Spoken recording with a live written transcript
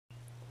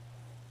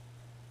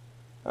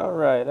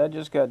Alright, I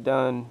just got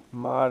done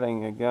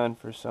modding a gun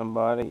for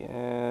somebody,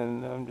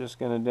 and I'm just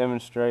going to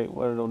demonstrate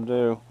what it'll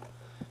do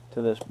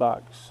to this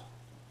box.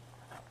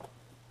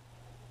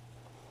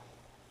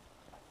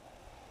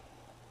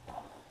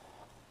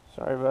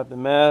 Sorry about the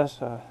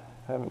mess. I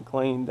haven't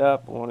cleaned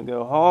up. I want to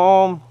go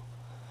home.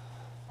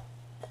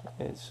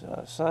 It's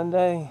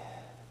Sunday,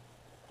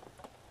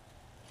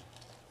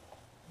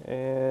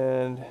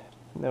 and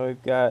now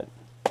we've got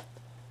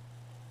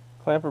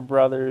Clamper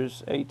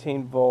Brothers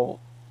 18 volt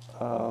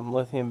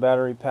lithium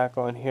battery pack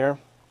on here,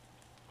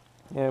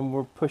 and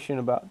we're pushing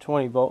about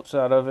 20 volts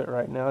out of it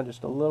right now,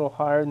 just a little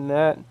higher than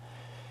that.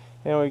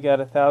 And we got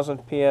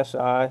 1,000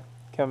 psi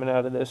coming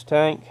out of this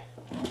tank,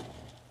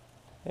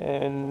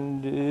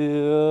 and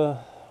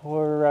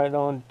we're right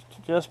on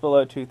just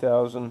below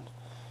 2,000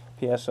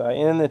 psi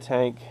in the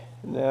tank.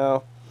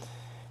 Now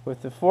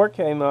with the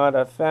 4K mod,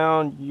 I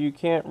found you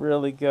can't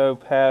really go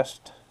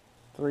past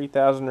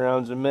 3,000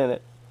 rounds a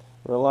minute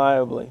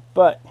reliably,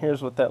 but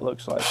here's what that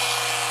looks like.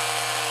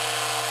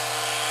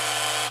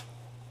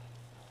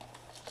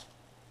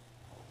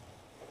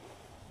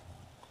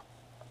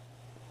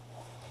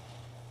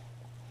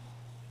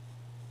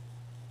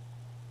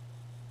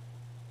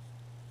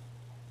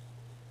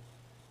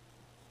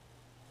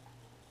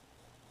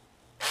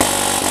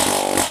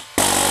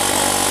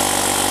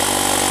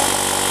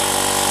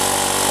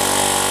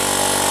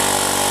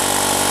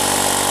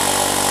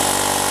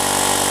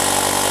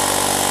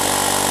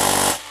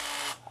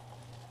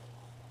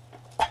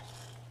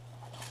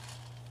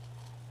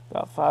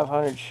 About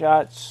 500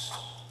 shots.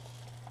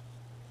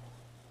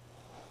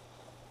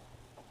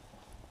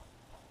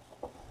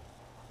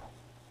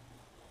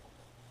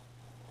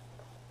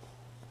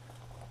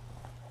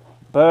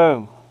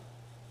 Boom.